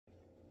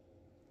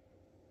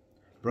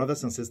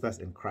Brothers and sisters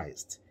in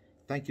Christ,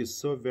 thank you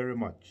so very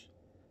much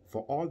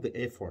for all the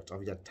effort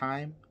of your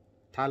time,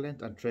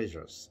 talent, and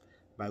treasures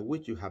by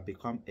which you have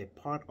become a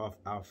part of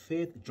our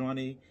faith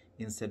journey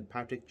in St.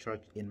 Patrick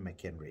Church in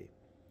McHenry.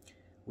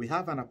 We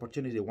have an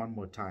opportunity one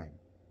more time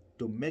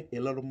to make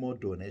a little more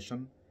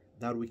donation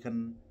that we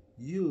can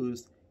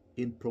use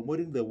in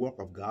promoting the work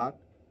of God,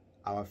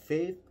 our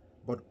faith,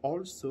 but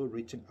also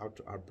reaching out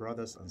to our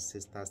brothers and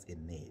sisters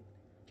in need,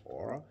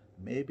 or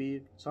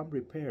maybe some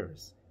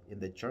repairs in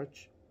the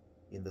church,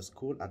 in the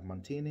school at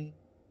Montini,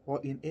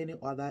 or in any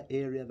other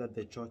area that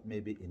the church may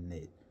be in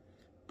need.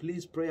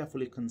 Please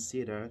prayerfully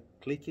consider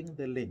clicking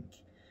the link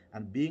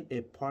and being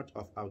a part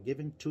of our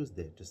Giving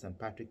Tuesday to St.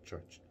 Patrick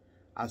Church.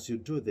 As you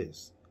do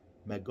this,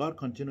 may God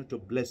continue to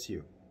bless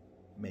you.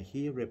 May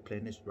He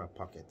replenish your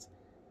pockets.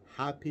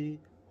 Happy,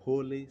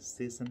 holy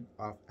season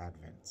of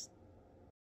Advent.